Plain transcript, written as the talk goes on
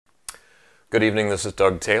Good evening, this is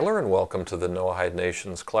Doug Taylor, and welcome to the Noahide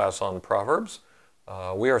Nation's class on Proverbs.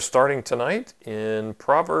 We are starting tonight in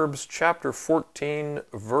Proverbs chapter 14,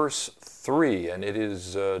 verse 3, and it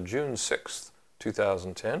is June 6th,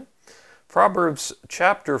 2010. Proverbs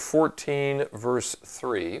chapter 14, verse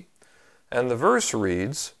 3, and the verse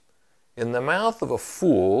reads, "In the mouth of a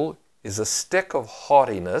fool is a stick of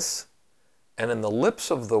haughtiness, and in the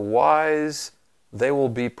lips of the wise they will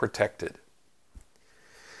be protected."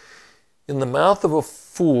 In the mouth of a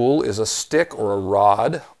fool is a stick or a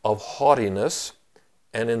rod of haughtiness,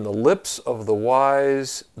 and in the lips of the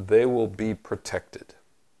wise they will be protected.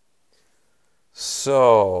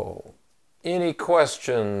 So, any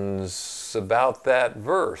questions about that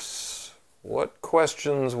verse? What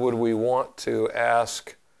questions would we want to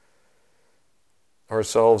ask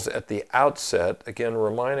ourselves at the outset? Again,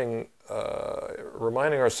 reminding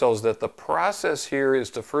ourselves that the process here is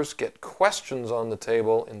to first get questions on the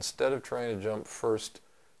table instead of trying to jump first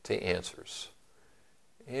to answers.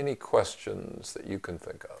 Any questions that you can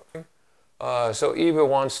think of? So Eva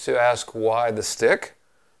wants to ask why the stick,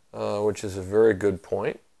 which is a very good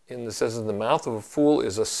point. And it says, in the mouth of a fool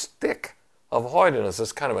is a stick of haughtiness.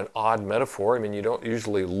 That's kind of an odd metaphor. I mean, you don't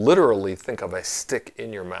usually literally think of a stick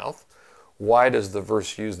in your mouth. Why does the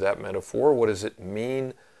verse use that metaphor? What does it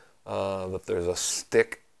mean that there's a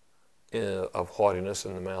stick of haughtiness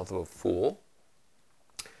in the mouth of a fool?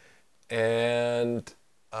 And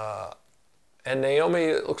Naomi,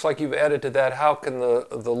 it looks like you've added to that, how can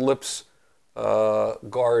the lips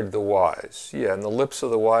guard the wise? Yeah, and the lips of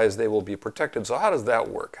the wise, they will be protected. So how does that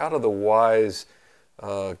work? How do the wise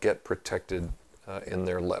get protected in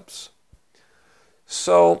their lips?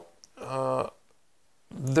 So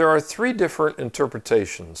there are three different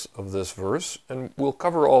interpretations of this verse, and we'll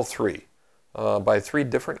cover all three by three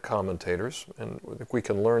different commentators, and I think we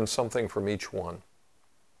can learn something from each one.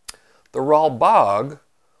 The Ralbag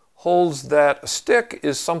holds that a stick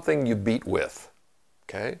is something you beat with,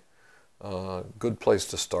 okay? Good place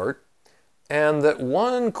to start. And that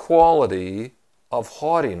one quality of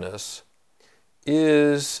haughtiness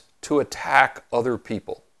is to attack other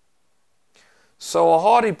people. So a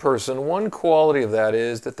haughty person, one quality of that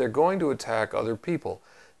is that they're going to attack other people.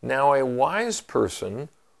 Now a wise person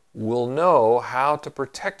will know how to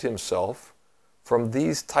protect himself from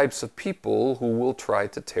these types of people who will try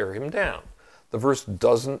to tear him down. The verse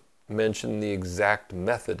doesn't mention the exact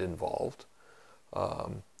method involved.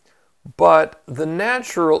 But the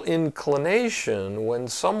natural inclination when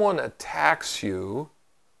someone attacks you,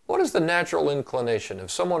 what is the natural inclination? If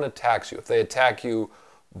someone attacks you, if they attack you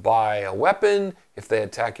by a weapon, if they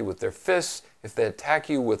attack you with their fists, if they attack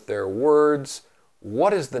you with their words,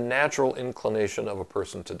 what is the natural inclination of a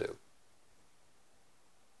person to do?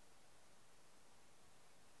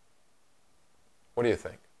 What do you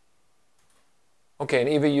think? Okay, and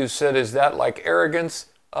Eva, you said, is that like arrogance?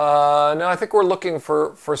 No, I think we're looking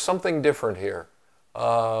for something different here.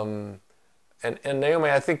 And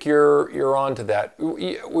Naomi, I think you're on to that.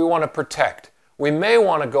 We want to protect. We may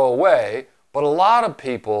want to go away, but a lot of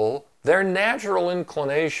people, their natural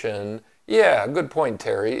inclination, yeah, good point,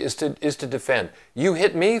 Terry, is to defend. You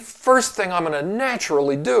hit me, first thing I'm going to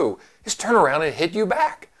naturally do is turn around and hit you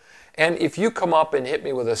back. And if you come up and hit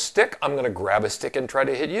me with a stick, I'm going to grab a stick and try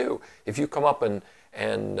to hit you. If you come up and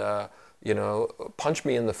punch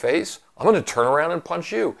me in the face, I'm going to turn around and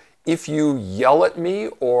punch you. If you yell at me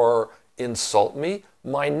or insult me,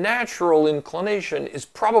 my natural inclination is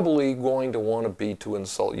probably going to want to be to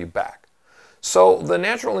insult you back. So the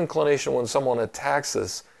natural inclination when someone attacks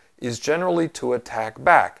us is generally to attack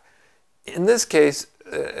back. In this case,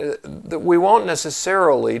 we won't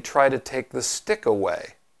necessarily try to take the stick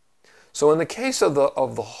away. So in the case of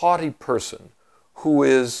the haughty person who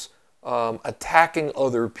is attacking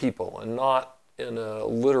other people, and not in a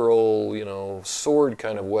literal, sword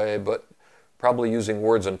kind of way, but probably using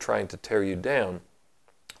words and trying to tear you down,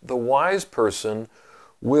 the wise person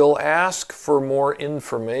will ask for more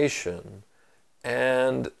information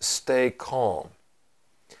and stay calm.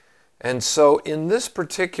 And so in this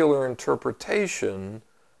particular interpretation,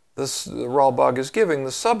 the Ralbag is giving,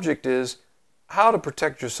 the subject is how to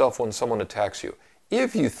protect yourself when someone attacks you.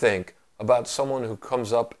 If you think about someone who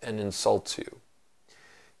comes up and insults you.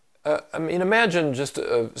 Imagine just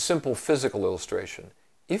a simple physical illustration.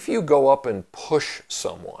 If you go up and push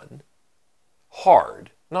someone hard,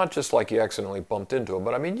 not just like you accidentally bumped into them,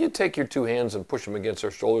 but you take your two hands and push them against their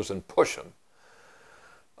shoulders and push them.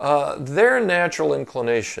 Their natural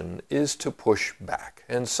inclination is to push back.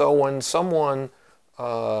 And so when someone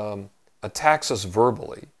attacks us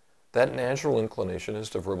verbally, that natural inclination is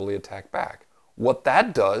to verbally attack back. What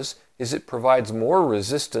that does is it provides more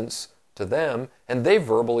resistance to them, and they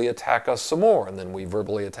verbally attack us some more, and then we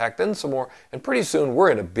verbally attack them some more, and pretty soon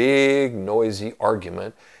we're in a big, noisy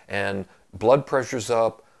argument, and blood pressure's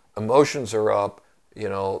up, emotions are up,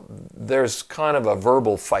 there's kind of a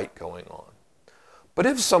verbal fight going on. But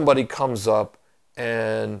if somebody comes up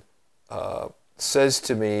and says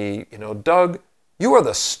to me, Doug, you are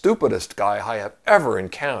the stupidest guy I have ever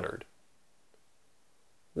encountered.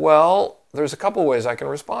 Well, there's a couple ways I can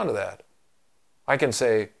respond to that. I can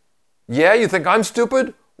say, yeah, you think I'm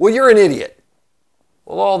stupid? Well, you're an idiot.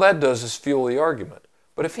 Well, all that does is fuel the argument.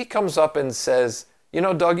 But if he comes up and says,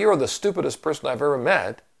 Doug, you are the stupidest person I've ever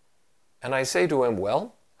met, and I say to him,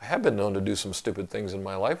 well, I have been known to do some stupid things in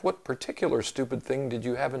my life. What particular stupid thing did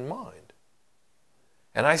you have in mind?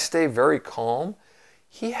 And I stay very calm.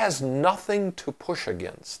 He has nothing to push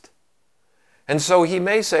against. And so he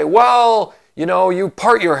may say, well, you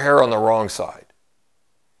part your hair on the wrong side.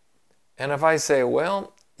 And if I say,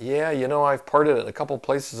 well, yeah, I've parted it in a couple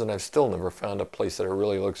places and I've still never found a place that it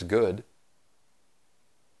really looks good.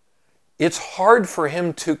 It's hard for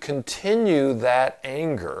him to continue that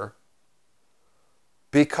anger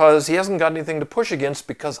because he hasn't got anything to push against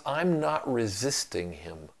because I'm not resisting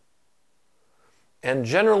him. And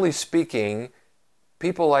generally speaking,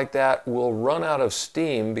 people like that will run out of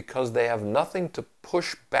steam because they have nothing to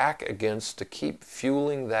push back against to keep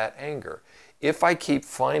fueling that anger. If I keep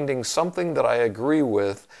finding something that I agree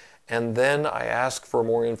with and then I ask for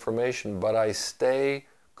more information, but I stay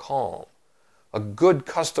calm. A good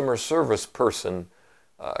customer service person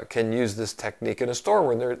can use this technique in a store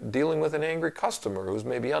when they're dealing with an angry customer who's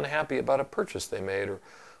maybe unhappy about a purchase they made or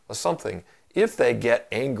something. If they get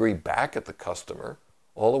angry back at the customer,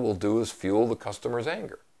 all it will do is fuel the customer's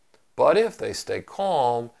anger. But if they stay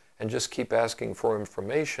calm and just keep asking for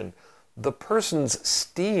information, the person's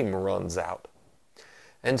steam runs out.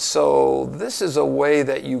 And so this is a way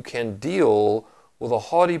that you can deal with a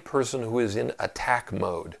haughty person who is in attack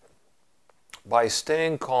mode. By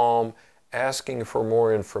staying calm, asking for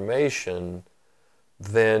more information,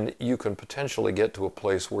 then you can potentially get to a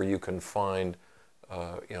place where you can find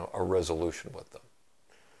a resolution with them.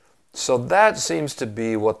 So that seems to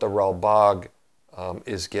be what the Ralbag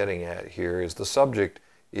is getting at here, is the subject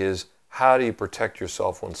is how do you protect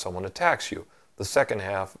yourself when someone attacks you? The second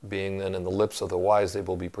half being then in the lips of the wise they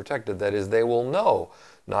will be protected. That is, they will know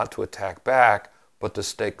not to attack back, but to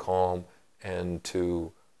stay calm and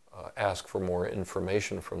to ask for more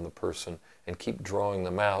information from the person and keep drawing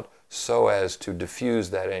them out so as to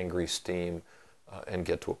diffuse that angry steam and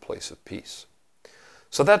get to a place of peace.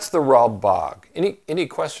 So that's the Ralbag. Any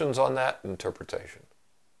questions on that interpretation?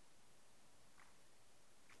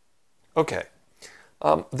 Okay.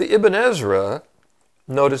 The Ibn Ezra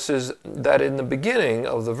notices that in the beginning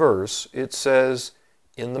of the verse it says,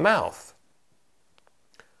 in the mouth.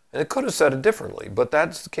 And it could have said it differently, but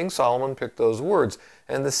that's King Solomon picked those words.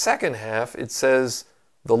 And the second half it says,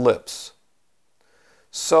 the lips.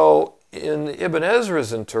 So in Ibn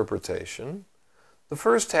Ezra's interpretation, the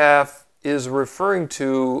first half is referring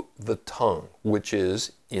to the tongue, which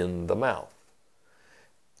is in the mouth.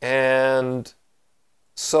 And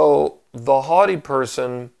so the haughty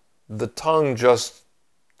person, the tongue just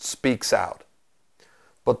speaks out.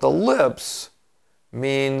 But the lips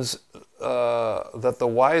means that the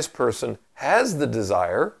wise person has the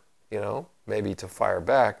desire, maybe to fire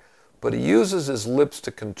back, but he uses his lips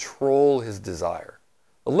to control his desire.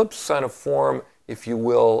 The lips kind of form, if you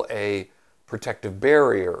will, a protective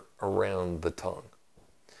barrier around the tongue.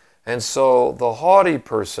 And so the haughty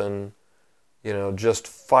person, just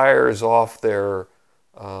fires off their,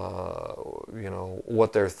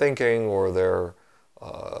 what they're thinking or their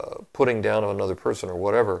putting down of another person or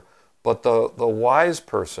whatever. But the wise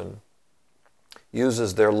person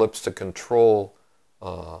uses their lips to control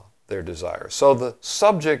their desire. So the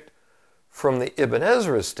subject from the Ibn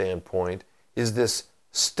Ezra standpoint is this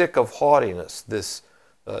stick of haughtiness, this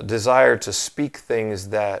desire to speak things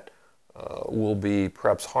that will be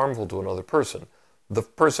perhaps harmful to another person. The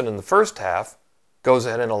person in the first half goes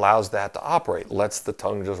ahead and allows that to operate, lets the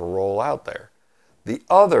tongue just roll out there. The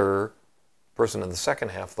other person in the second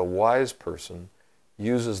half, the wise person,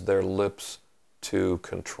 uses their lips to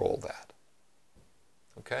control that.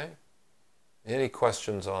 Okay? Any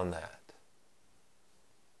questions on that?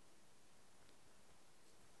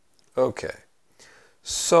 Okay.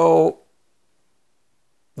 So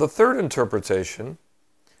the third interpretation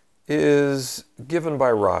is given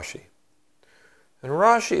by Rashi. And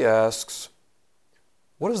Rashi asks,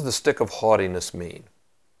 what does the stick of haughtiness mean?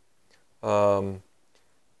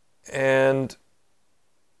 And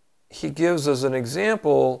he gives as an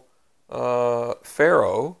example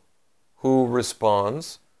Pharaoh, who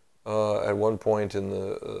responds at one point in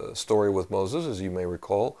the story with Moses, as you may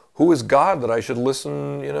recall. Who is God that I should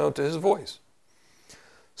listen, to his voice?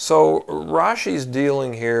 So Rashi's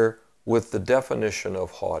dealing here with the definition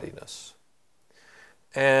of haughtiness.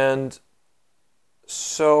 And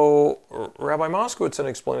so Rabbi Moskowitz, in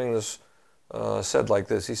explaining this, said like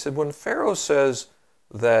this. He said, when Pharaoh says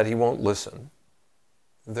that he won't listen,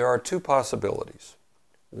 there are two possibilities.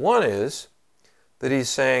 One is that he's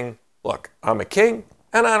saying, look, I'm a king,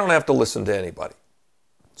 and I don't have to listen to anybody.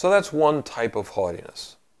 So that's one type of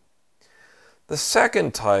haughtiness. The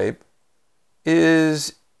second type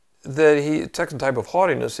of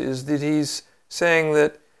haughtiness is that he's saying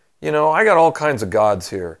that, I got all kinds of gods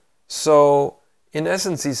here. So in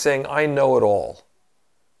essence, he's saying, I know it all.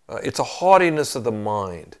 It's a haughtiness of the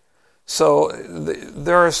mind. So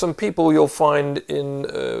there are some people you'll find in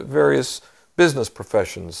various business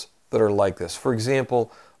professions that are like this. For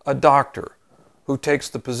example, a doctor who takes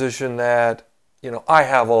the position that, I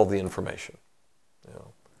have all the information.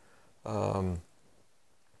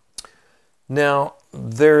 Now,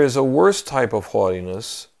 there is a worse type of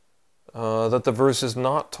haughtiness that the verse is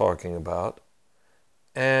not talking about.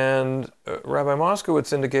 And Rabbi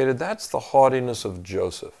Moskowitz indicated that's the haughtiness of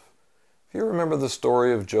Joseph. If you remember the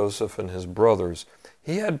story of Joseph and his brothers,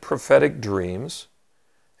 he had prophetic dreams,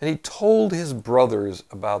 and he told his brothers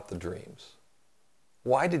about the dreams.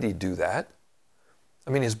 Why did he do that?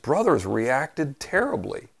 His brothers reacted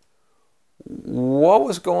terribly. What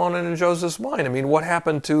was going on in Joseph's mind? What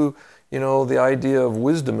happened to, the idea of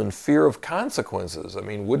wisdom and fear of consequences?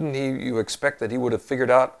 Wouldn't you expect that he would have figured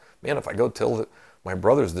out, man, if I go tell my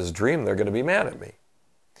brothers this dream, they're going to be mad at me.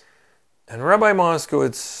 And Rabbi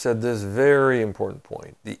Moskowitz said this very important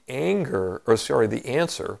point. The answer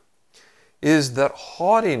is that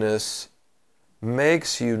haughtiness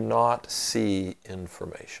makes you not see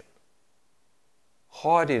information.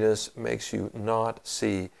 Haughtiness makes you not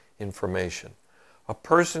see information. A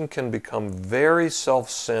person can become very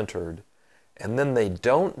self-centered, and then they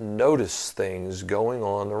don't notice things going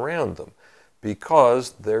on around them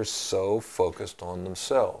because they're so focused on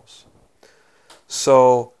themselves.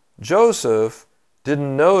 So Joseph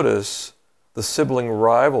didn't notice the sibling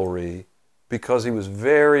rivalry because he was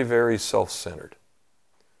very, very self-centered.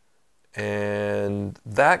 And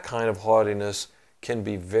that kind of haughtiness can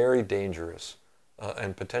be very dangerous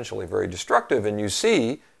and potentially very destructive. And you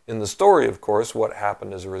see in the story, of course, what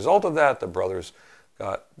happened as a result of that. The brothers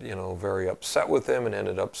got, very upset with him and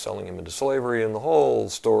ended up selling him into slavery, and the whole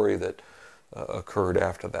story that occurred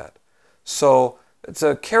after that. So it's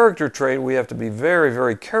a character trait we have to be very,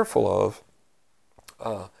 very careful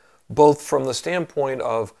of, both from the standpoint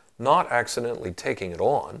of not accidentally taking it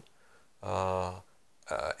on,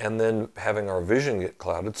 and then having our vision get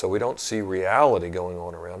clouded so we don't see reality going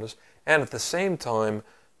on around us, and at the same time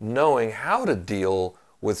knowing how to deal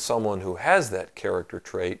with someone who has that character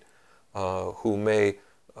trait, who may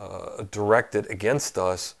direct it against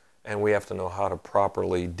us, and we have to know how to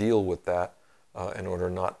properly deal with that in order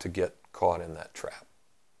not to get caught in that trap.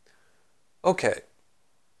 Okay,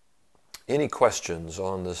 any questions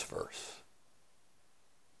on this verse?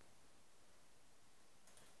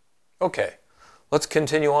 Okay, let's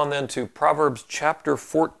continue on then to Proverbs chapter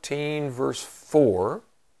 14, verse 4.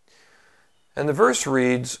 And the verse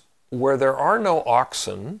reads, "Where there are no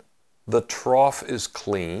oxen, the trough is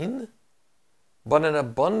clean, but an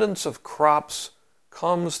abundance of crops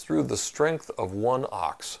comes through the strength of one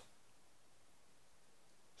ox."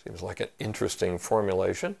 Seems like an interesting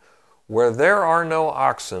formulation. Where there are no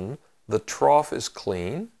oxen, the trough is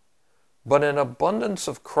clean, but an abundance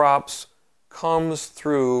of crops comes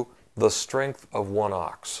through the strength of one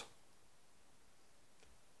ox.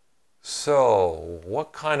 So,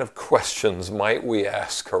 what kind of questions might we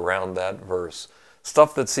ask around that verse?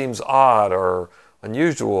 Stuff that seems odd or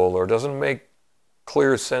unusual or doesn't make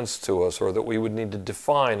clear sense to us, or that we would need to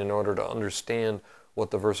define in order to understand what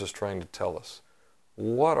the verse is trying to tell us.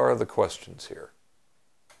 What are the questions here?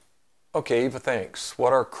 Okay, Eva, thanks.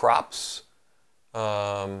 What are crops?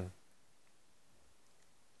 All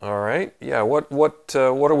right. Yeah. What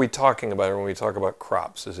are we talking about when we talk about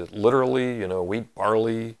crops? Is it literally, wheat,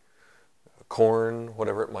 barley, corn,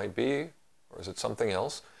 whatever it might be, or is it something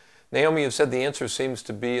else? Naomi, you've said the answer seems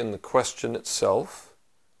to be in the question itself.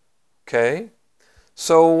 Okay.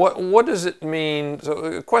 So what does it mean?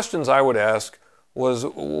 So questions I would ask was,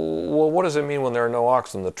 well, what does it mean when there are no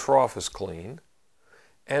oxen? The trough is clean.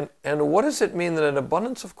 And what does it mean that an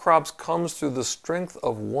abundance of crops comes through the strength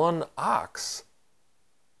of one ox?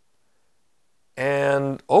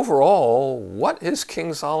 And overall, what is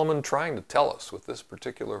King Solomon trying to tell us with this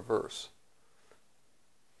particular verse?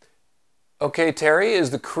 Okay, Terry, is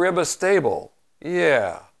the crib a stable?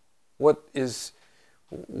 Yeah. What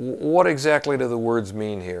exactly do the words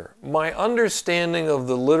mean here? My understanding of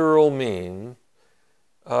the literal mean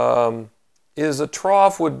is a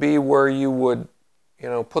trough would be where you would,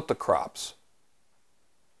 put the crops.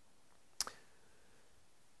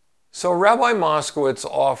 So Rabbi Moskowitz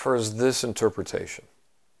offers this interpretation.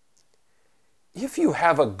 If you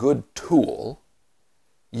have a good tool,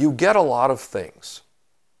 you get a lot of things.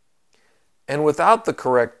 And without the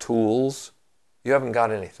correct tools, you haven't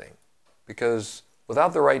got anything. Because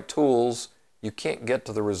without the right tools, you can't get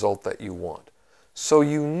to the result that you want. So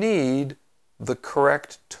you need the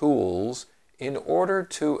correct tools in order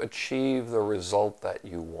to achieve the result that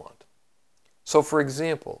you want. So for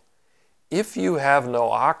example, if you have no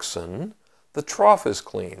oxen, the trough is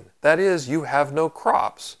clean. That is, you have no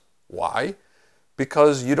crops. Why?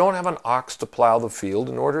 Because you don't have an ox to plow the field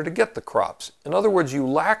in order to get the crops. In other words, you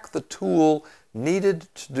lack the tool needed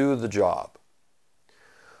to do the job.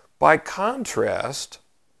 By contrast,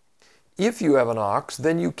 if you have an ox,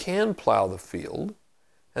 then you can plow the field,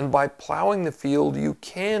 and by plowing the field, you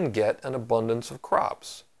can get an abundance of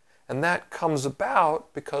crops. And that comes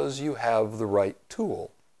about because you have the right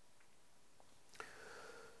tool.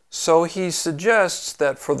 So he suggests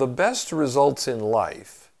that for the best results in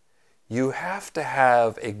life, you have to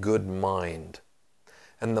have a good mind.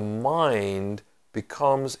 And the mind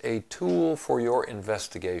becomes a tool for your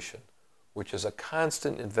investigation, which is a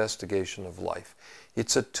constant investigation of life.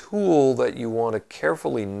 It's a tool that you want to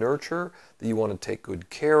carefully nurture, that you want to take good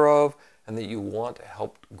care of, and that you want to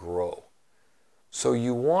help grow. So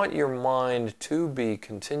you want your mind to be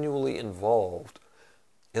continually involved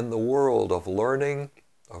in the world of learning,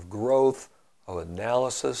 of growth, of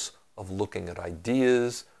analysis, of looking at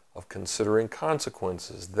ideas, of considering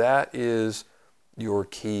consequences. That is your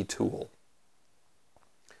key tool.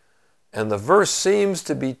 And the verse seems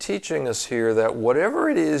to be teaching us here that whatever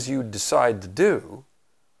it is you decide to do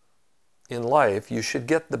in life, you should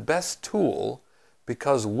get the best tool,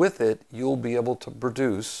 because with it you'll be able to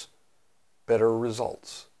produce better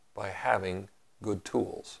results by having good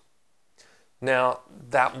tools. Now,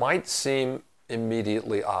 that might seem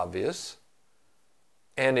immediately obvious,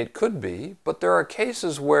 and it could be, but there are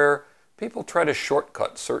cases where people try to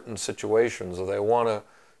shortcut certain situations, or they want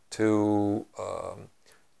to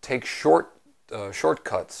take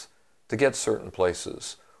shortcuts to get certain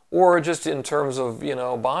places, or just in terms of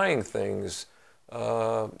buying things.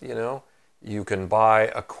 You can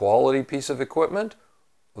buy a quality piece of equipment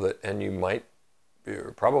and you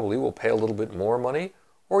probably will pay a little bit more money,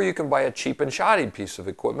 or you can buy a cheap and shoddy piece of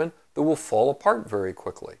equipment that will fall apart very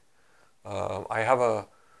quickly. I have a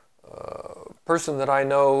person that I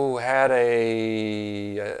know had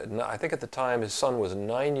I think at the time his son was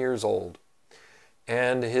 9 years old,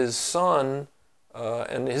 and his son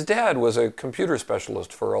and his dad was a computer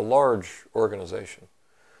specialist for a large organization.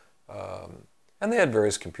 And they had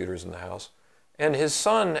various computers in the house. And his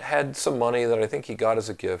son had some money that I think he got as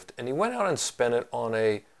a gift, and he went out and spent it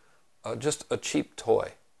on just a cheap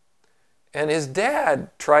toy. And his dad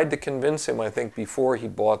tried to convince him, I think, before he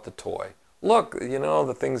bought the toy. Look,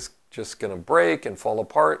 the thing's just going to break and fall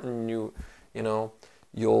apart, and you'll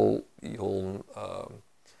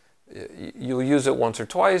use it once or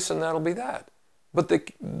twice, and that'll be that. But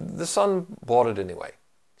the son bought it anyway.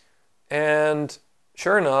 And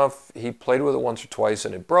sure enough, he played with it once or twice,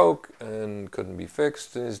 and it broke and couldn't be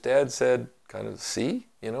fixed. And his dad said, see,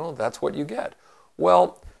 that's what you get.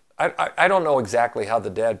 Well, I don't know exactly how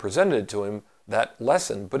the dad presented it to him, that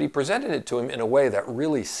lesson, but he presented it to him in a way that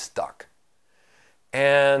really stuck.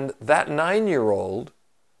 And that 9-year-old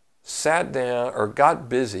sat down or got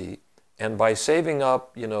busy, and by saving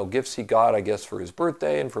up, gifts he got, I guess, for his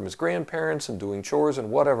birthday and from his grandparents and doing chores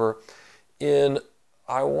and whatever,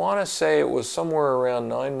 I want to say it was somewhere around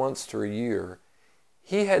 9 months to a year,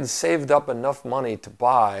 he had saved up enough money to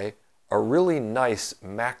buy a really nice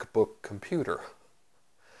MacBook computer.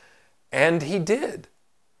 And he did.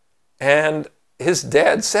 And his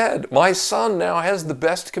dad said, my son now has the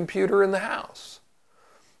best computer in the house.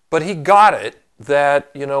 But he got it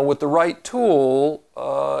that, with the right tool,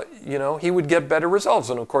 he would get better results.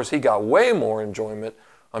 And of course, he got way more enjoyment,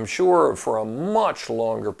 I'm sure, for a much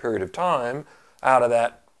longer period of time out of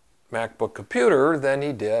that MacBook computer than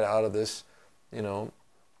he did out of this,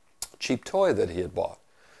 cheap toy that he had bought.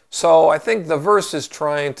 So I think the verse is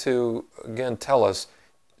trying to, again, tell us,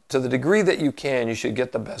 to the degree that you can, you should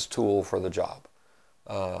get the best tool for the job.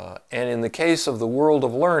 And in the case of the world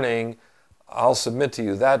of learning, I'll submit to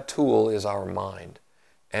you, that tool is our mind.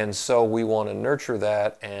 And so we want to nurture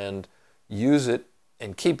that and use it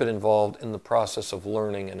and keep it involved in the process of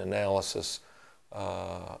learning and analysis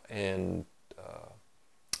and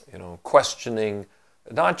questioning,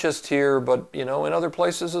 not just here, but in other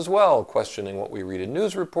places as well, questioning what we read in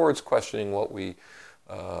news reports, questioning what we,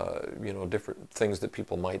 different things that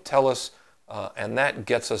people might tell us, and that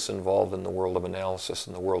gets us involved in the world of analysis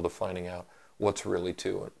and the world of finding out what's really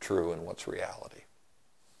true and what's reality.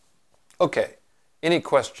 Okay, any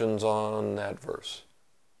questions on that verse?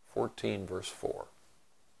 14, verse 4.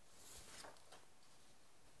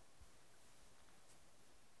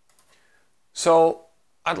 So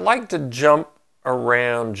I'd like to jump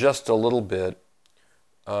around just a little bit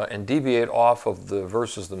and deviate off of the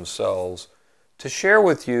verses themselves to share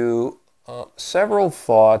with you several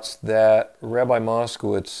thoughts that Rabbi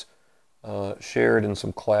Moskowitz shared in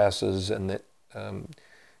some classes and that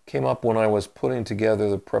came up when I was putting together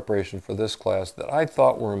the preparation for this class that I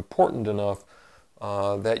thought were important enough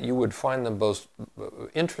that you would find them both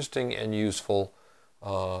interesting and useful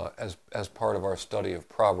as part of our study of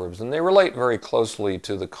Proverbs. And they relate very closely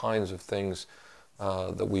to the kinds of things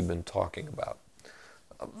that we've been talking about.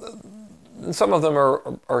 Some of them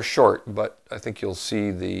are short, but I think you'll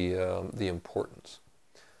see the importance.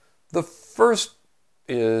 The first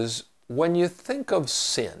is, when you think of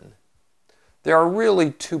sin, there are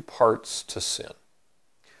really two parts to sin.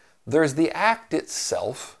 There's the act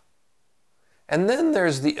itself, and then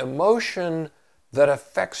there's the emotion that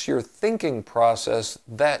affects your thinking process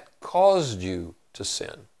that caused you to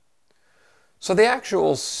sin. So the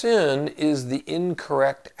actual sin is the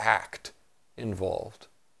incorrect act involved.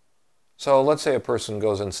 So let's say a person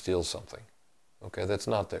goes and steals something, okay, that's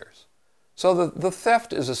not theirs. So the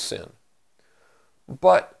theft is a sin.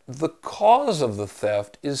 But the cause of the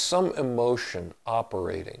theft is some emotion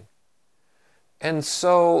operating. And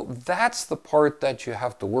so that's the part that you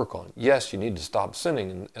have to work on. Yes, you need to stop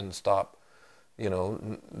sinning and stop,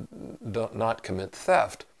 not commit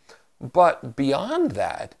theft. But beyond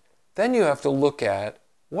that, then you have to look at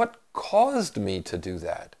what caused me to do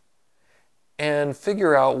that and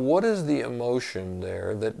figure out what is the emotion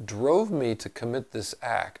there that drove me to commit this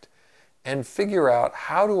act, and figure out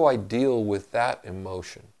how do I deal with that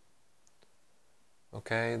emotion.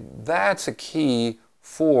 Okay, that's a key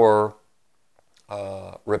for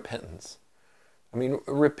repentance. I mean,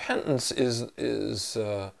 repentance is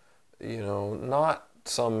not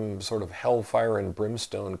some sort of hellfire and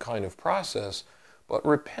brimstone kind of process, but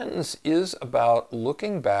repentance is about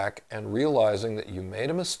looking back and realizing that you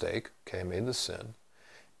made a mistake, okay, made the sin,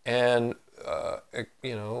 and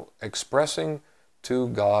expressing to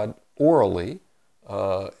God orally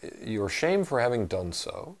your shame for having done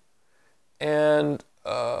so, and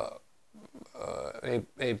a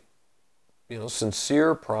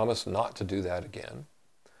sincere promise not to do that again.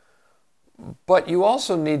 But you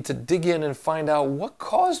also need to dig in and find out what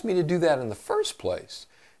caused me to do that in the first place.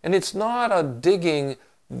 And it's not a digging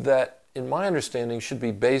that, in my understanding, should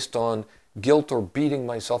be based on guilt or beating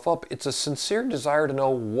myself up. It's a sincere desire to know,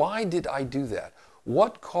 why did I do that?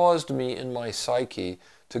 What caused me in my psyche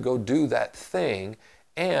to go do that thing,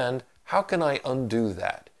 and how can I undo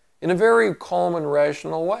that in a very calm and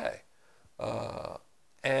rational way?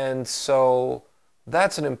 And so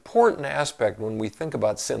that's an important aspect when we think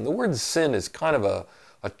about sin. The word sin is kind of a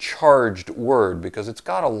charged word because it's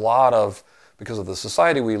got a lot of, because of the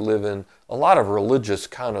society we live in, a lot of religious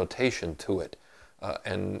connotation to it.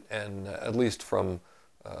 And at least from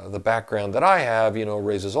the background that I have,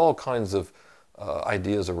 raises all kinds of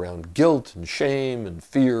ideas around guilt and shame and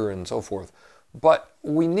fear and so forth. But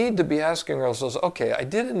we need to be asking ourselves, okay, I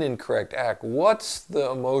did an incorrect act. What's the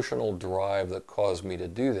emotional drive that caused me to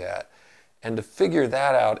do that? And to figure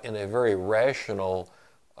that out in a very rational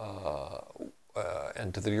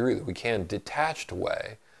and to the degree that we can, detached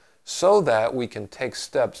way, so that we can take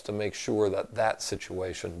steps to make sure that that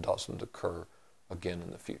situation doesn't occur again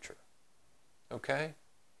in the future. Okay?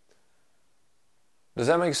 Does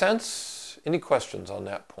that make sense? Any questions on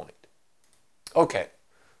that point? Okay,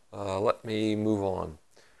 let me move on.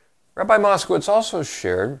 Rabbi Moskowitz also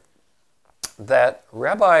shared that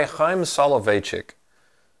Rabbi Chaim Soloveitchik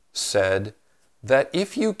said that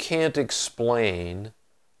if you can't explain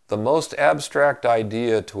the most abstract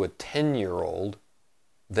idea to a 10-year-old,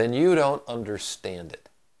 then you don't understand it.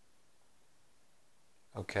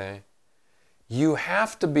 Okay? You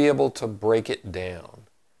have to be able to break it down.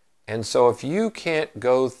 And so if you can't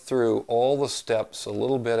go through all the steps a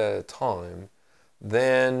little bit at a time,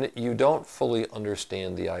 then you don't fully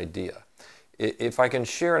understand the idea. If I can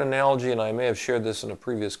share an analogy, and I may have shared this in a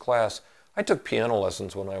previous class, I took piano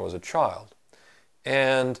lessons when I was a child.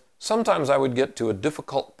 And sometimes I would get to a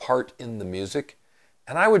difficult part in the music,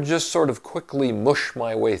 and I would just sort of quickly mush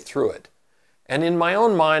my way through it. And in my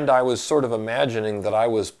own mind, I was sort of imagining that I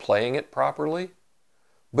was playing it properly.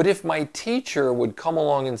 But if my teacher would come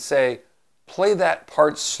along and say, play that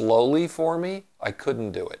part slowly for me, I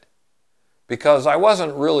couldn't do it. Because I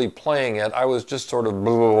wasn't really playing it, I was just sort of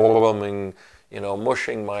mushing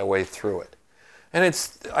my way through it. And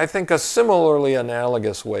it's, I think, a similarly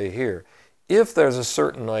analogous way here. If there's a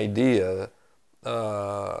certain idea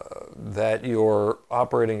that you're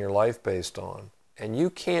operating your life based on, and you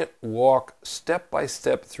can't walk step by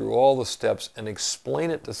step through all the steps and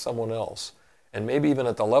explain it to someone else, and maybe even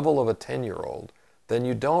at the level of a 10-year-old, then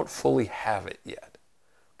you don't fully have it yet.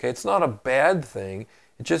 Okay, it's not a bad thing.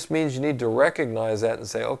 It just means you need to recognize that and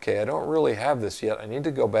say, okay, I don't really have this yet. I need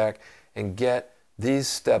to go back and get these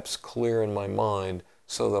steps clear in my mind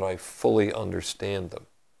so that I fully understand them.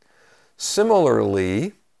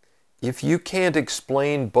 Similarly, if you can't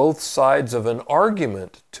explain both sides of an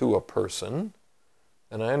argument to a person,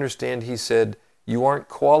 and I understand he said you aren't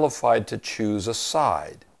qualified to choose a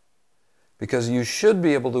side, because you should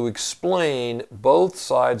be able to explain both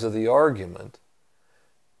sides of the argument.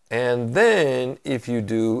 And then, if you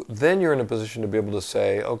do, then you're in a position to be able to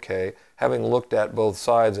say, okay, having looked at both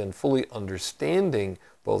sides and fully understanding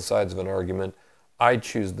both sides of an argument, I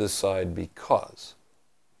choose this side because,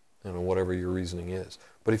 whatever your reasoning is.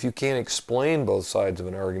 But if you can't explain both sides of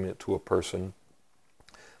an argument to a person,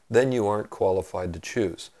 then you aren't qualified to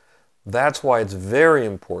choose. That's why it's very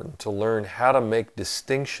important to learn how to make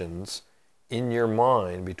distinctions in your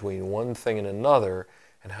mind between one thing and another,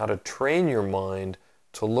 and how to train your mind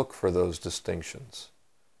to look for those distinctions.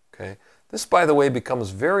 Okay? This, by the way, becomes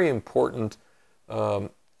very important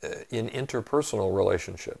in interpersonal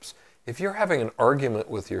relationships. If you're having an argument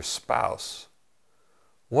with your spouse,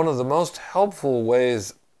 one of the most helpful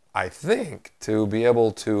ways, I think, to be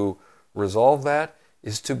able to resolve that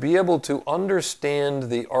is to be able to understand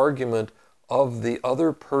the argument of the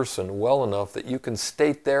other person well enough that you can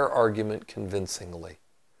state their argument convincingly.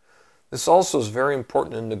 This also is very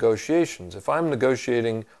important in negotiations. If I'm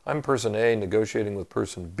person A negotiating with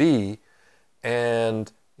person B,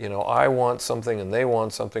 and I want something and they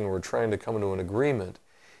want something, and we're trying to come to an agreement,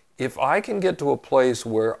 if I can get to a place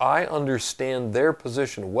where I understand their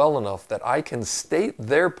position well enough that I can state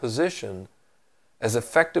their position as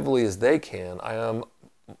effectively as they can, I am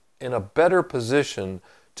in a better position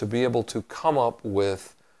to be able to come up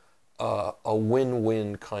with a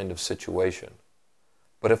win-win kind of situation.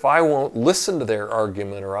 But if I won't listen to their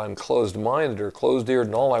argument, or I'm closed-minded or closed-eared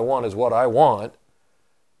and all I want is what I want,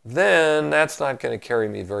 then that's not going to carry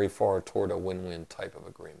me very far toward a win-win type of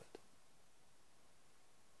agreement.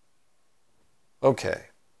 Okay,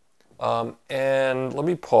 and let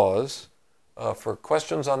me pause for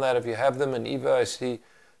questions on that if you have them. And Eva, I see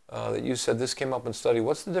that you said this came up in study.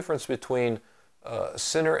 What's the difference between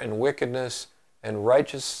sinner and wickedness, and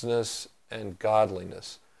righteousness and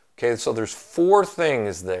godliness? Okay, so there's 4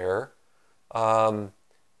 things there. And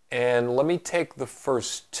let me take the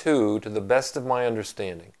first 2 to the best of my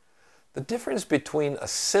understanding. The difference between a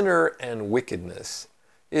sinner and wickedness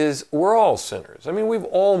is we're all sinners. I mean, we've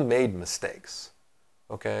all made mistakes.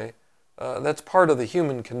 Okay? That's part of the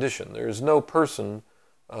human condition. There is no person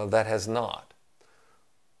that has not.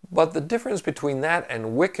 But the difference between that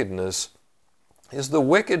and wickedness is the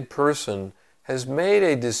wicked person has made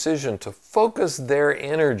a decision to focus their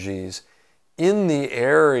energies in the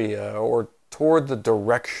area or toward the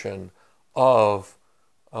direction of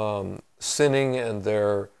sinning and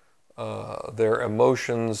their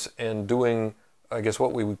emotions and doing, I guess,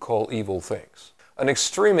 what we would call evil things. An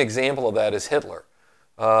extreme example of that is Hitler.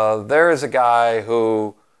 There is a guy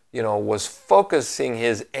who, was focusing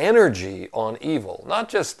his energy on evil, not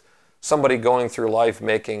just somebody going through life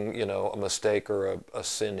making, a mistake or a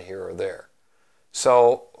sin here or there.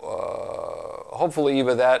 So hopefully,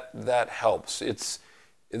 Eva, that helps. It's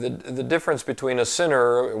the difference between a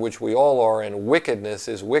sinner, which we all are, and wickedness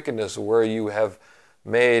is wickedness where you have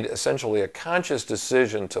made essentially a conscious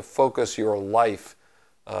decision to focus your life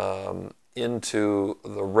into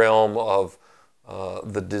the realm of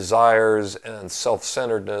the desires and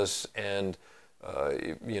self-centeredness and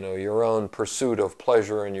your own pursuit of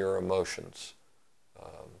pleasure and your emotions.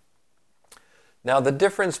 Now, the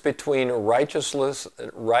difference between righteousness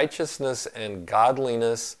and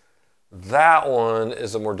godliness, that one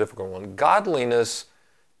is a more difficult one. Godliness,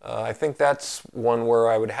 I think that's one where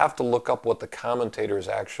I would have to look up what the commentators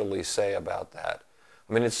actually say about that.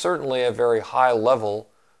 I mean, it's certainly a very high level.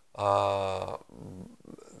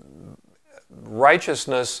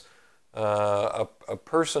 Righteousness, a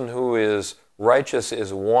person who is righteous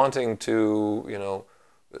is wanting to,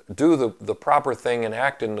 do the proper thing and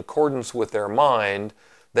act in accordance with their mind,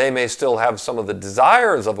 they may still have some of the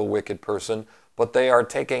desires of a wicked person, but they are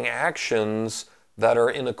taking actions that are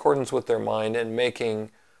in accordance with their mind and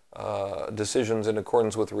making decisions in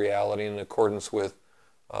accordance with reality, in accordance with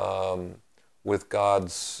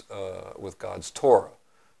God's Torah.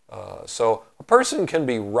 So a person can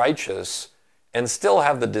be righteous and still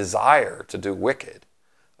have the desire to do wicked.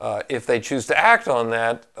 If they choose to act on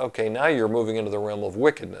that, okay, now you're moving into the realm of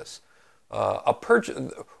wickedness. A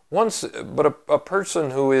person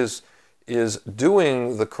who is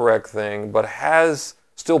doing the correct thing but has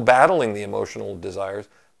still battling the emotional desires,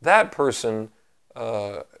 that person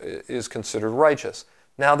is considered righteous.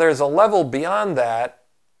 Now there's a level beyond that,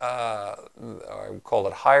 I call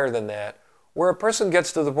it higher than that, where a person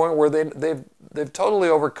gets to the point where they've totally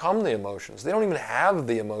overcome the emotions. They don't even have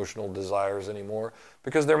the emotional desires anymore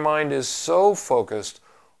because their mind is so focused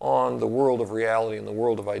on the world of reality and the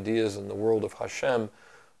world of ideas and the world of Hashem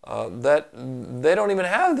that they don't even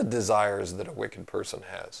have the desires that a wicked person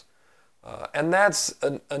has. And that's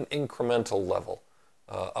an incremental level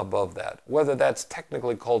above that. Whether that's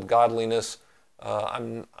technically called godliness,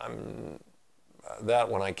 that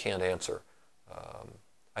one I can't answer.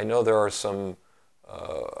 I know there are some,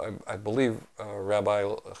 I believe Rabbi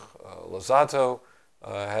Lozato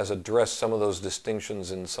has addressed some of those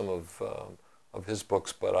distinctions in some of his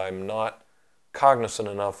books, but I'm not cognizant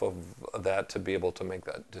enough of that to be able to make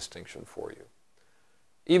that distinction for you.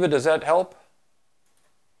 Eva, does that help?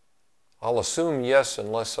 I'll assume yes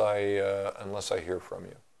unless I hear from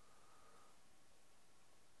you.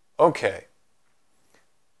 Okay.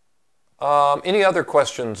 Any other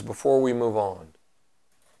questions before we move on?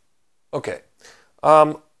 Okay.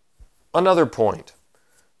 Another point,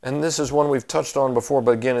 and this is one we've touched on before,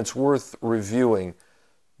 but again, it's worth reviewing.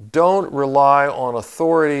 Don't rely on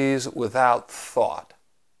authorities without thought,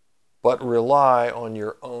 but rely on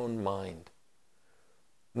your own mind.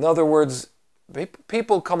 In other words,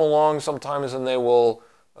 people come along sometimes and they will,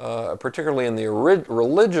 particularly in the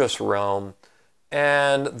religious realm,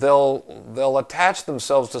 and they'll attach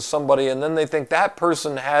themselves to somebody and then they think that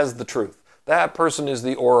person has the truth. That person is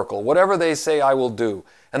the oracle. Whatever they say, I will do.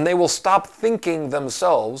 And they will stop thinking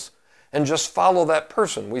themselves and just follow that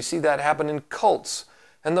person. We see that happen in cults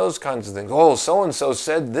and those kinds of things. Oh, so-and-so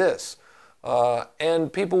said this.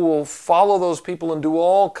 And people will follow those people and do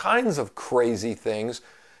all kinds of crazy things.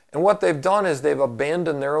 And what they've done is they've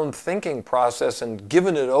abandoned their own thinking process and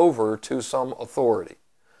given it over to some authority.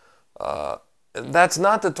 That's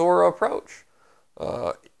not the Torah approach.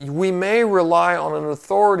 We may rely on an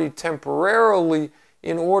authority temporarily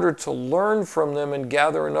in order to learn from them and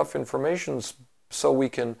gather enough information so we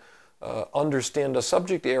can understand a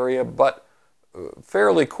subject area, but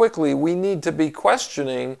fairly quickly we need to be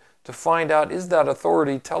questioning to find out, is that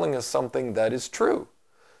authority telling us something that is true?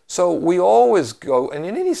 So we always go, and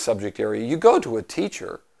in any subject area, you go to a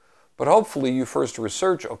teacher, but hopefully you first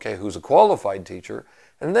research, okay, who's a qualified teacher,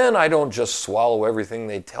 and then I don't just swallow everything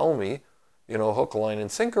they tell me, hook, line,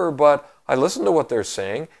 and sinker, but I listen to what they're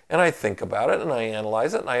saying, and I think about it, and I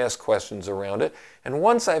analyze it, and I ask questions around it. And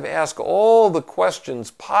once I've asked all the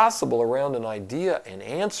questions possible around an idea and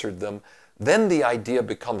answered them, then the idea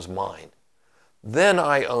becomes mine. Then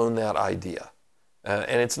I own that idea.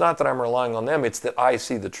 And it's not that I'm relying on them, it's that I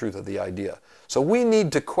see the truth of the idea. So we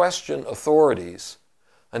need to question authorities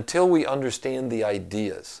until we understand the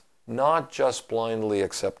ideas, not just blindly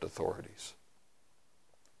accept authorities.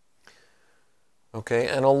 Okay,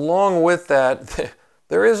 and along with that,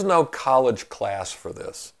 there is no college class for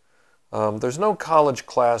this. There's no college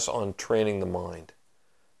class on training the mind.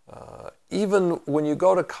 Even when you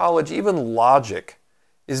go to college, even logic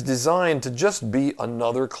is designed to just be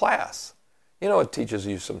another class. It teaches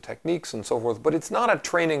you some techniques and so forth, but it's not a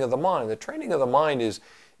training of the mind. The training of the mind is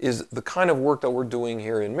the kind of work that we're doing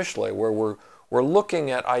here in Mishle, where we're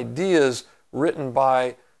looking at ideas written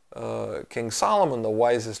by King Solomon, the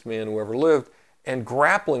wisest man who ever lived, and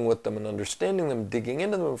grappling with them and understanding them, digging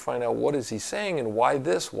into them and find out what is he saying and why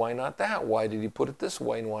this, why not that, why did he put it this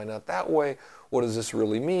way and why not that way, what does this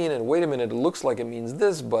really mean, and wait a minute, it looks like it means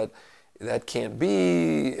this, but that can't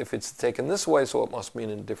be if it's taken this way, so it must mean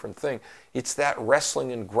a different thing. It's that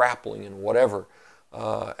wrestling and grappling and whatever,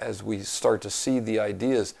 as we start to see the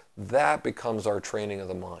ideas, that becomes our training of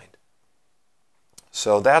the mind.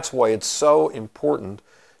 So that's why it's so important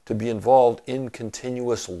to be involved in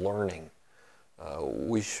continuous learning.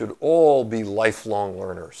 We should all be lifelong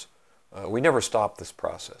learners. We never stop this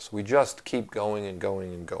process. We just keep going and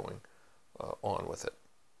going and going on with it.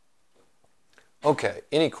 Okay,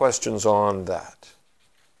 any questions on that?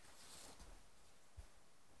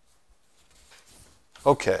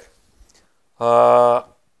 Okay.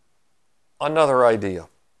 Another idea.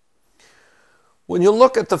 When you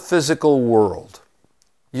look at the physical world,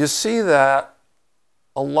 you see that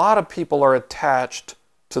a lot of people are attached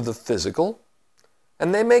to the physical,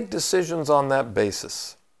 and they make decisions on that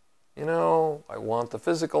basis. You know, I want the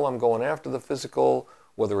physical, I'm going after the physical,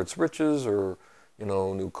 whether it's riches or,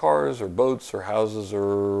 new cars or boats or houses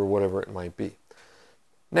or whatever it might be.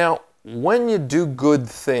 Now, when you do good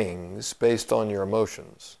things based on your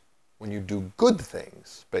emotions, when you do good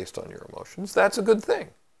things based on your emotions, that's a good thing.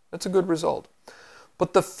 That's a good result.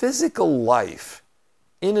 But the physical life,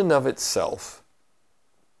 in and of itself,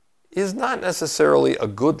 is not necessarily a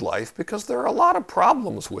good life because there are a lot of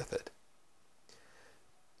problems with it.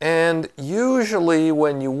 And usually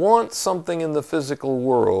when you want something in the physical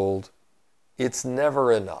world, it's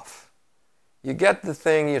never enough. You get the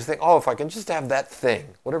thing, you think, oh, if I can just have that thing,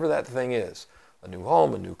 whatever that thing is, a new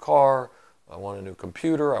home, a new car, I want a new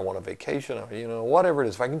computer, I want a vacation, whatever it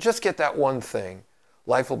is. If I can just get that one thing,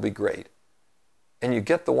 life will be great. And you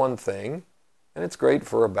get the one thing, and it's great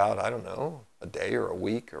for about, a day or a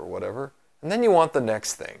week or whatever. And then you want the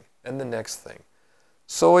next thing and the next thing.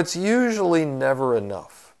 So it's usually never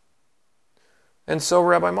enough. And so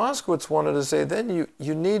Rabbi Moskowitz wanted to say, then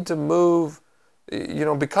you need to move,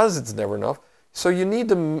 because it's never enough, so you need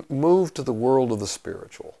to move to the world of the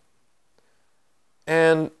spiritual.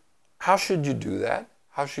 And how should you do that?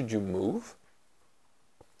 How should you move?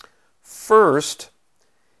 First,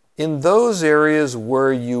 in those areas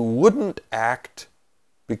where you wouldn't act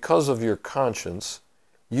because of your conscience,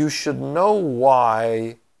 you should know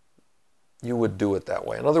why you would do it that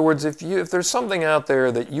way. In other words, if there's something out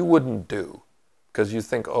there that you wouldn't do because you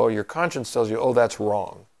think, oh, your conscience tells you, oh, that's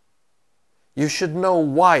wrong, you should know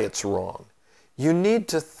why it's wrong. You need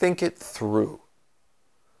to think it through.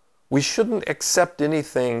 We shouldn't accept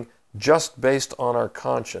anything just based on our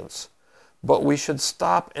conscience, but we should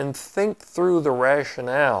stop and think through the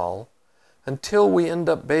rationale until we end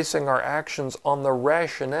up basing our actions on the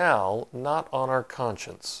rationale, not on our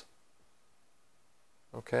conscience.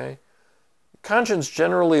 Okay? Conscience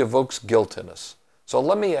generally evokes guilt in us. So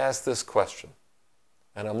let me ask this question,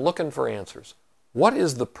 and I'm looking for answers. What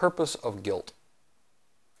is the purpose of guilt?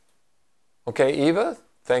 Okay, Eva,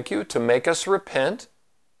 thank you. To make us repent.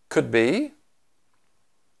 Could be.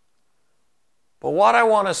 But what I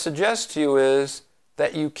want to suggest to you is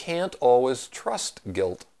that you can't always trust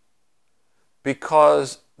guilt,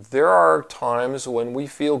 because there are times when we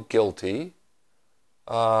feel guilty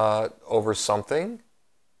over something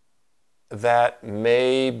that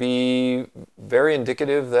may be very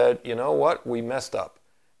indicative that, we messed up.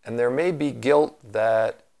 And there may be guilt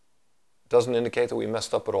that doesn't indicate that we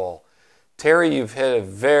messed up at all. Terry, you've hit a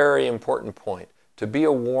very important point. To be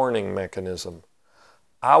a warning mechanism.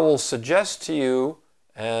 I will suggest to you,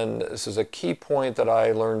 and this is a key point that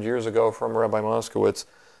I learned years ago from Rabbi Moskowitz,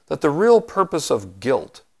 that the real purpose of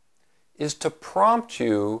guilt is to prompt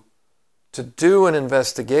you to do an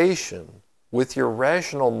investigation with your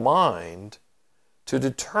rational mind to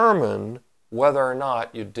determine whether or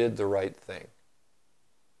not you did the right thing.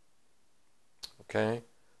 Okay?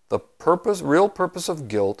 The real purpose of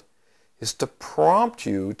guilt is to prompt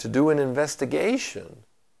you to do an investigation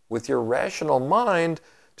with your rational mind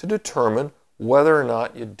to determine whether or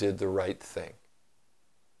not you did the right thing.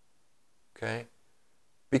 Okay?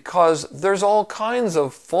 Because there's all kinds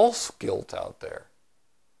of false guilt out there.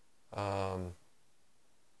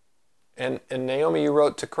 And Naomi, you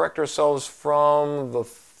wrote, to correct ourselves from the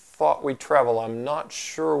thought we travel. I'm not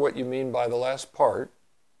sure what you mean by the last part,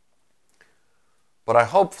 but I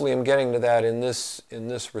hopefully am getting to that in this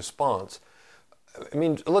response. I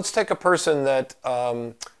mean, let's take a person that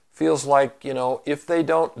feels like, if they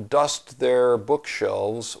don't dust their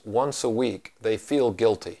bookshelves once a week, they feel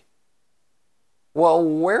guilty. Well,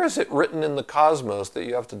 where is it written in the cosmos that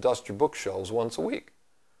you have to dust your bookshelves once a week?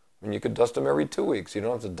 I mean, you could dust them every 2 weeks. You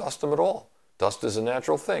don't have to dust them at all. Dust is a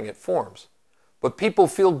natural thing. It forms. But people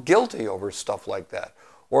feel guilty over stuff like that.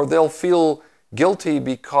 Or they'll feel guilty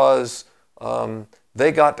because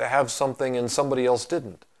they got to have something and somebody else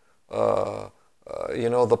didn't. The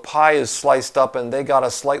pie is sliced up and they got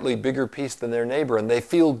a slightly bigger piece than their neighbor and they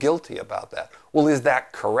feel guilty about that. Well, is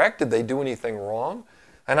that correct? Did they do anything wrong?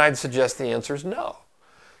 And I'd suggest the answer is no.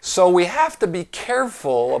 So we have to be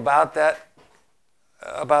careful about that,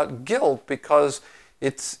 about guilt, because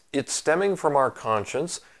it's stemming from our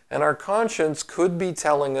conscience, and our conscience could be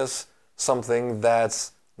telling us something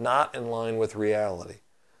that's not in line with reality.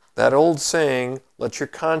 That old saying, let your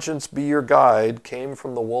conscience be your guide, came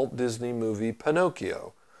from the Walt Disney movie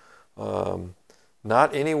Pinocchio.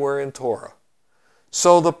 Not anywhere in Torah.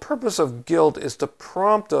 So the purpose of guilt is to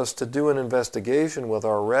prompt us to do an investigation with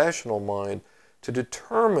our rational mind to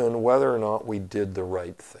determine whether or not we did the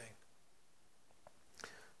right thing.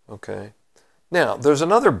 Okay? Now, there's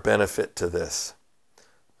another benefit to this.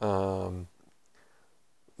 The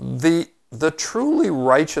truly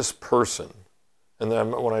righteous person, and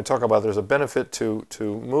then when I talk about there's a benefit to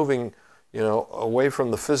moving, away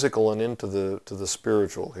from the physical and into the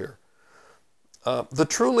spiritual here. The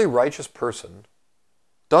truly righteous person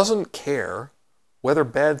doesn't care whether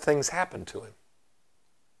bad things happen to him.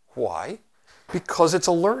 Why? Because it's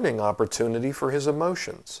a learning opportunity for his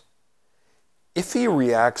emotions. If he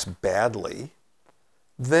reacts badly,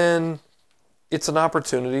 then it's an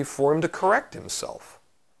opportunity for him to correct himself.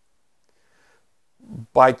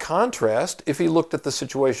 By contrast, if he looked at the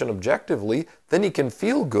situation objectively, then he can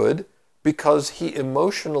feel good because he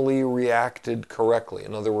emotionally reacted correctly.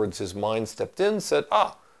 In other words, his mind stepped in and said,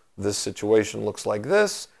 this situation looks like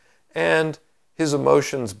this, and his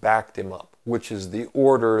emotions backed him up, which is the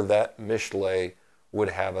order that Michelet would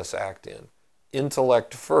have us act in.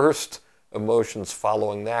 Intellect first, emotions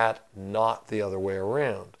following that, not the other way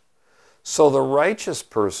around. So the righteous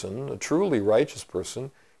person, a truly righteous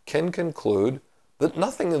person, can conclude that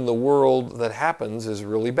nothing in the world that happens is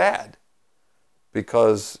really bad.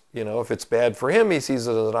 Because, if it's bad for him, he sees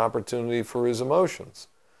it as an opportunity for his emotions.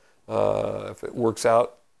 If it works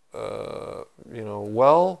out,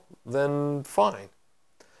 well, then fine.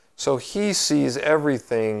 So he sees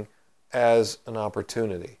everything as an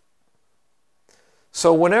opportunity.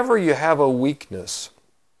 So whenever you have a weakness,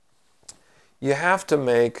 you have to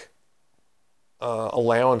make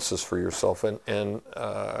allowances for yourself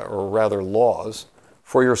or rather laws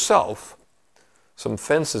for yourself, some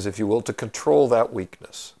fences, if you will, to control that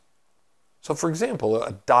weakness. So for example,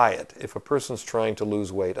 a diet, if a person's trying to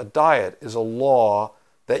lose weight, a diet is a law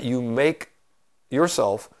that you make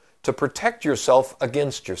yourself to protect yourself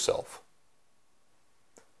against yourself.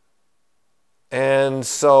 And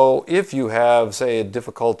so if you have, say, a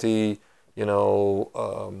difficulty,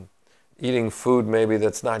 eating food maybe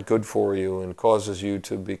that's not good for you and causes you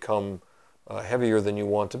to become heavier than you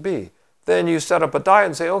want to be, then you set up a diet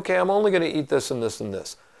and say, okay, I'm only going to eat this and this and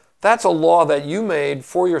this. That's a law that you made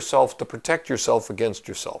for yourself to protect yourself against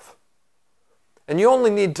yourself. And you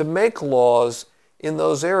only need to make laws in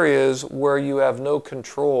those areas where you have no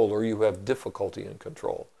control or you have difficulty in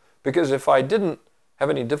control. Because if I didn't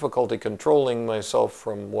have any difficulty controlling myself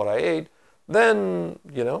from what I ate, then,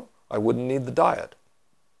 I wouldn't need the diet.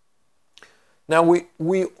 Now,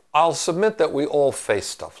 I'll submit that we all face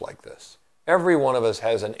stuff like this. Every one of us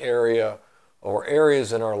has an area or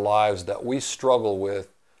areas in our lives that we struggle with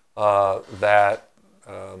that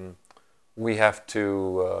we have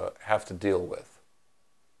to deal with.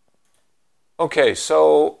 Okay,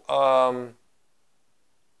 so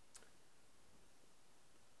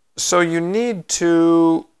you need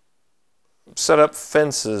to set up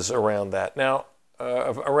fences around that. Now,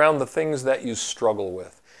 around the things that you struggle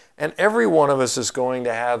with. And every one of us is going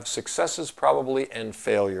to have successes probably and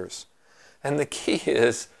failures. And the key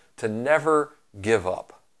is to never give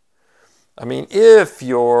up. I mean, if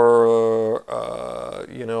you're,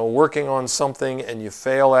 working on something and you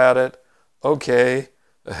fail at it, okay,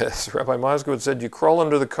 as Rabbi Moskowitz said, you crawl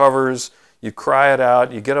under the covers, you cry it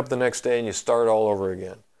out, you get up the next day and you start all over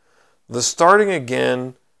again. The starting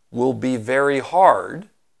again will be very hard,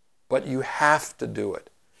 but you have to do it.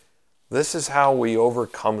 This is how we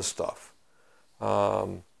overcome stuff.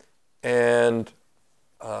 And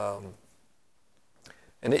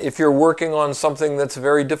if you're working on something that's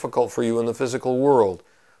very difficult for you in the physical world,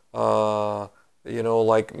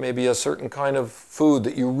 like maybe a certain kind of food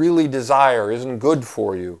that you really desire isn't good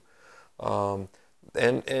for you,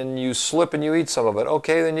 and you slip and you eat some of it,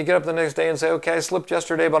 okay, then you get up the next day and say, okay, I slipped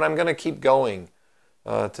yesterday, but I'm going to keep going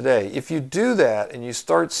today. If you do that and you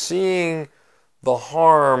start seeing the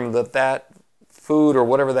harm that food or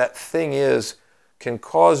whatever that thing is can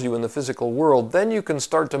cause you in the physical world, then you can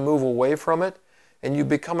start to move away from it and you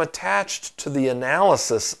become attached to the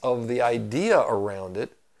analysis of the idea around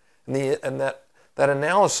it, and that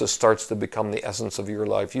analysis starts to become the essence of your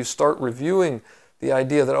life. You start reviewing the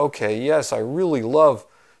idea that, okay, yes, I really love,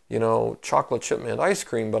 chocolate chip mint ice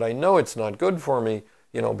cream, but I know it's not good for me,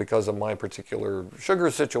 because of my particular sugar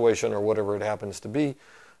situation or whatever it happens to be.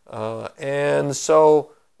 And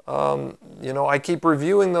so, I keep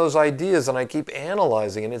reviewing those ideas and I keep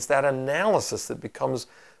analyzing, and it's that analysis that becomes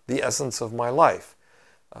the essence of my life,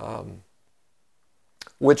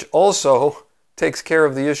 which also takes care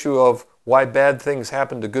of the issue of why bad things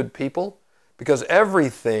happen to good people, because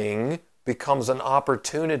everything becomes an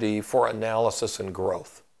opportunity for analysis and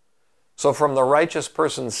growth. So from the righteous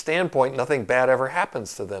person's standpoint, nothing bad ever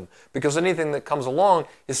happens to them, because anything that comes along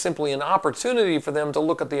is simply an opportunity for them to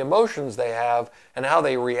look at the emotions they have and how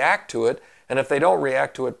they react to it. And if they don't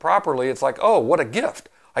react to it properly, it's like, oh, what a gift.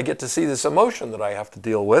 I get to see this emotion that I have to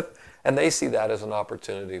deal with, and they see that as an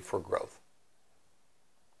opportunity for growth.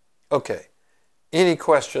 Okay, any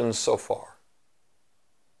questions so far?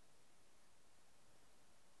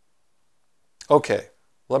 Okay,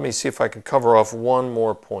 let me see if I can cover off one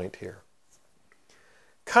more point here.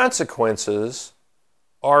 Consequences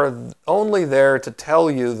are only there to tell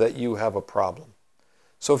you that you have a problem.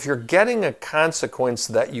 So if you're getting a consequence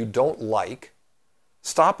that you don't like,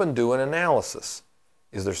 stop and do an analysis.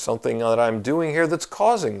 Is there something that I'm doing here that's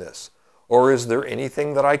causing this? Or is there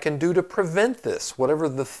anything that I can do to prevent this, whatever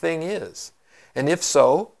the thing is? And if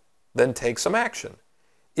so, then take some action.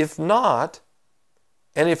 If not,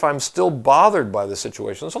 and if I'm still bothered by the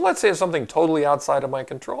situation, so let's say it's something totally outside of my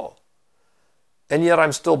control, and yet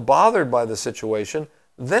I'm still bothered by the situation,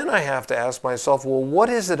 then I have to ask myself, well, what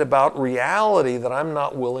is it about reality that I'm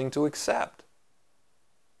not willing to accept?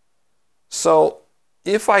 So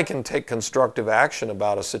if I can take constructive action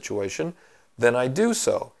about a situation, then I do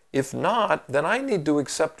so. If not, then I need to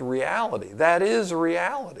accept reality. That is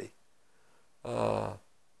reality.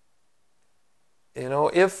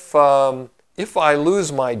 If I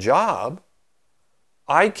lose my job,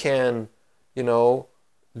 I can,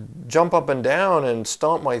 jump up and down and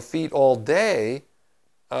stomp my feet all day,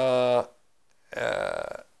 but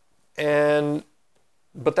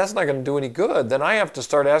that's not going to do any good. Then I have to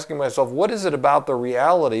start asking myself, what is it about the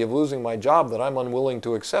reality of losing my job that I'm unwilling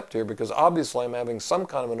to accept here? Because obviously I'm having some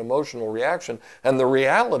kind of an emotional reaction, and the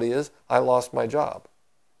reality is I lost my job.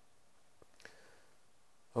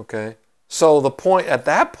 Okay? So at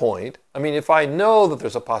that point, if I know that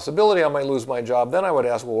there's a possibility I might lose my job, then I would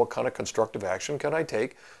ask, well, what kind of constructive action can I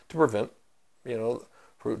take to prevent, to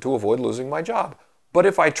avoid losing my job? But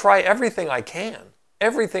if I try everything I can,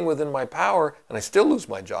 everything within my power, and I still lose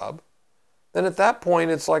my job, then at that point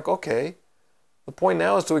it's like, okay, the point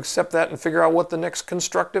now is to accept that and figure out what the next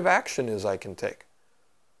constructive action is I can take.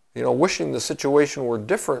 Wishing the situation were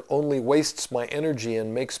different only wastes my energy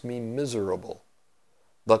and makes me miserable.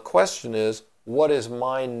 The question is, what is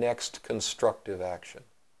my next constructive action?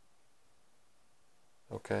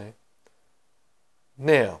 Okay?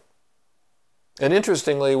 Now, and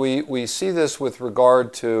interestingly, we see this with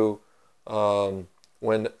regard to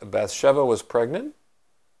when Bathsheba was pregnant,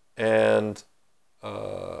 and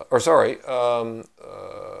when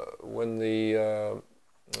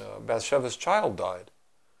Bathsheba's child died.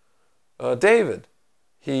 David,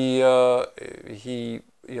 he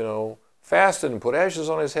fasted and put ashes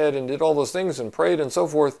on his head and did all those things and prayed and so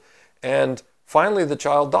forth, and finally the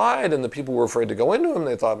child died, and the people were afraid to go into him.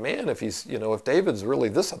 They thought, man, if David's really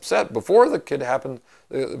this upset before the kid happened,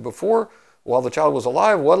 while the child was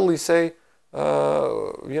alive, what'll he say?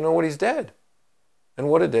 When he's dead. And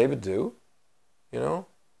what did David do? He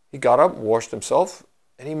got up, washed himself,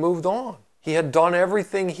 and he moved on. He had done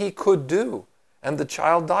everything he could do, and the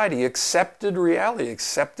child died. He accepted reality,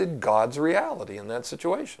 accepted God's reality in that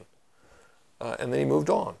situation. And then he moved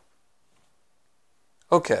on.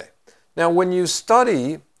 Okay. Now, when you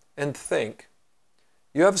study and think,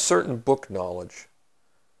 you have certain book knowledge.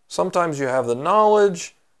 Sometimes you have the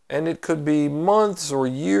knowledge, and it could be months or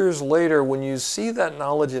years later when you see that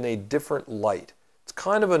knowledge in a different light. It's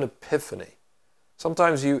kind of an epiphany.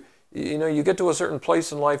 Sometimes you get to a certain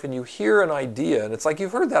place in life and you hear an idea, and it's like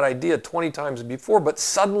you've heard that idea 20 times before, but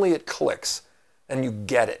suddenly it clicks and you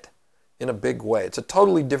get it in a big way. It's a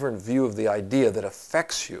totally different view of the idea that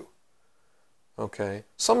affects you. Okay?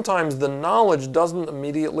 Sometimes the knowledge doesn't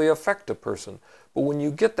immediately affect a person, but when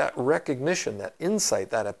you get that recognition, that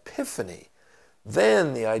insight, that epiphany,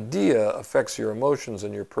 then the idea affects your emotions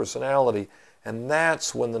and your personality, and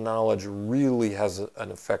that's when the knowledge really has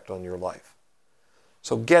an effect on your life.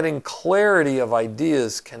 So getting clarity of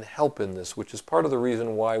ideas can help in this, which is part of the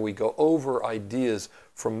reason why we go over ideas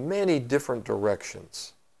from many different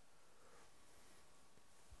directions.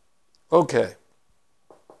 Okay,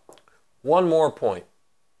 one more point.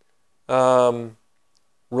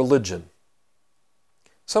 Religion.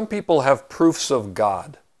 Some people have proofs of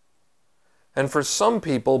God. And for some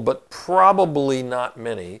people, but probably not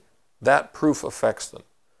many, that proof affects them.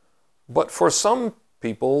 But for some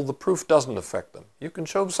people, the proof doesn't affect them. You can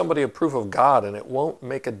show somebody a proof of God and it won't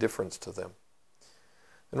make a difference to them.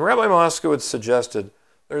 And Rabbi Moskowitz suggested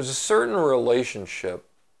there's a certain relationship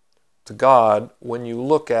to God when you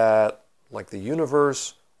look at like the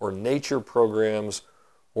universe or nature programs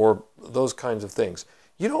or those kinds of things.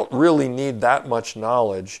 You don't really need that much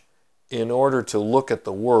knowledge in order to look at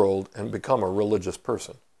the world and become a religious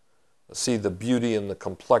person. See the beauty and the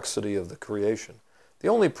complexity of the creation. The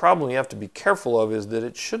only problem you have to be careful of is that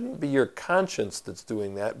it shouldn't be your conscience that's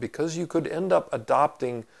doing that, because you could end up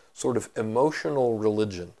adopting sort of emotional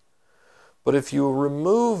religion. But if you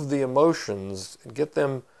remove the emotions and get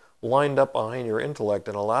them lined up behind your intellect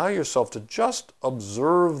and allow yourself to just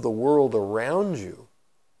observe the world around you,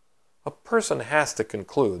 a person has to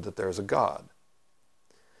conclude that there's a God.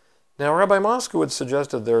 Now, Rabbi Moskowitz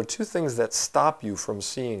suggested there are two things that stop you from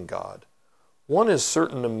seeing God. One is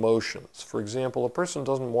certain emotions. For example, a person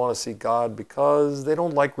doesn't want to see God because they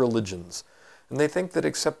don't like religions, and they think that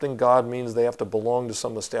accepting God means they have to belong to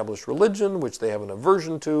some established religion, which they have an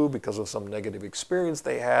aversion to because of some negative experience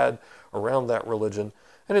they had around that religion.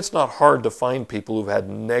 And it's not hard to find people who've had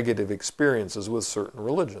negative experiences with certain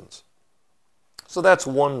religions. So that's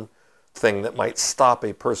one thing that might stop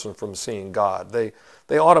a person from seeing God. They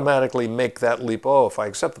automatically make that leap. Oh, if I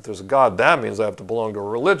accept that there's a God, that means I have to belong to a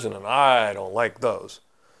religion, and I don't like those.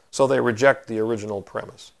 So they reject the original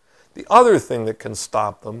premise. The other thing that can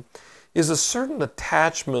stop them is a certain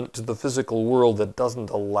attachment to the physical world that doesn't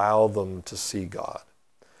allow them to see God.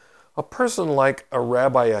 A person like a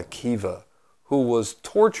Rabbi Akiva, who was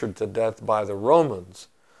tortured to death by the Romans,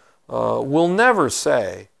 will never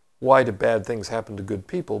say, why do bad things happen to good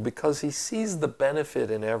people? Because he sees the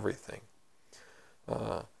benefit in everything.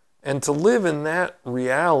 And to live in that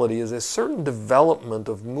reality is a certain development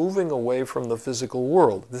of moving away from the physical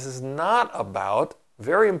world. This is not about,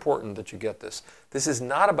 very important that you get this, this is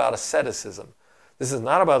not about asceticism. This is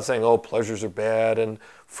not about saying, oh, pleasures are bad, and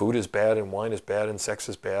food is bad, and wine is bad, and sex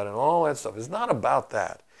is bad, and all that stuff. It's not about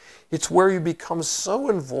that. It's where you become so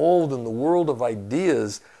involved in the world of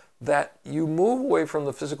ideas that you move away from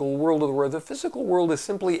the physical world, where the physical world is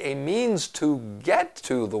simply a means to get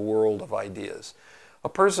to the world of ideas. A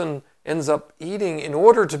person ends up eating in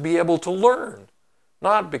order to be able to learn,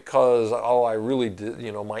 not because, oh, I really did,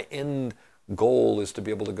 my end goal is to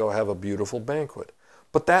be able to go have a beautiful banquet.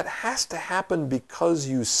 But that has to happen because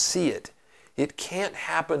you see it. It can't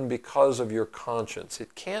happen because of your conscience.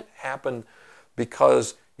 It can't happen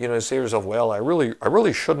because you say to yourself, well, I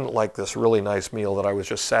really shouldn't like this really nice meal that I was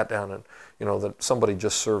just sat down and, that somebody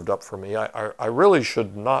just served up for me. I really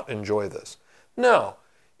should not enjoy this. No,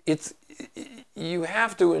 you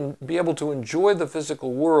have to be able to enjoy the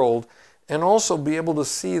physical world and also be able to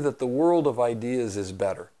see that the world of ideas is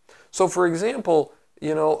better. So, for example,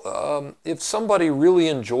 if somebody really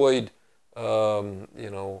enjoyed,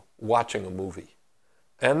 watching a movie,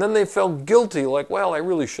 and then they felt guilty, like, well, I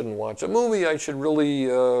really shouldn't watch a movie, I should really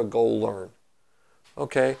go learn.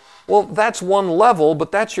 Okay, well, that's one level,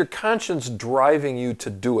 but that's your conscience driving you to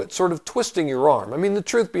do it, sort of twisting your arm. I mean, the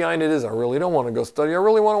truth behind it is, I really don't want to go study, I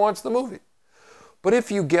really want to watch the movie. But if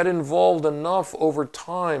you get involved enough over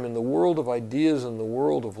time in the world of ideas and the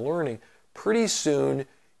world of learning, pretty soon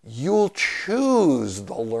you'll choose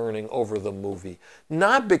the learning over the movie,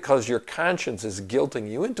 not because your conscience is guilting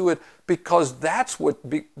you into it, because that's what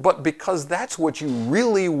you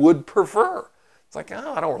really would prefer. It's like,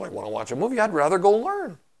 oh, I don't really want to watch a movie, I'd rather go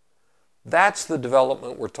learn. That's the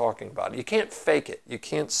development we're talking about. You can't fake it, you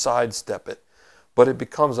can't sidestep it, but it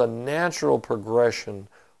becomes a natural progression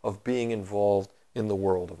of being involved in the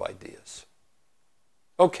world of ideas.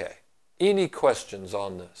 Okay, any questions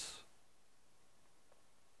on this?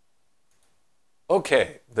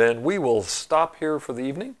 Okay, then we will stop here for the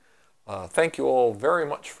evening. Thank you all very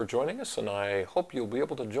much for joining us, and I hope you'll be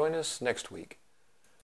able to join us next week.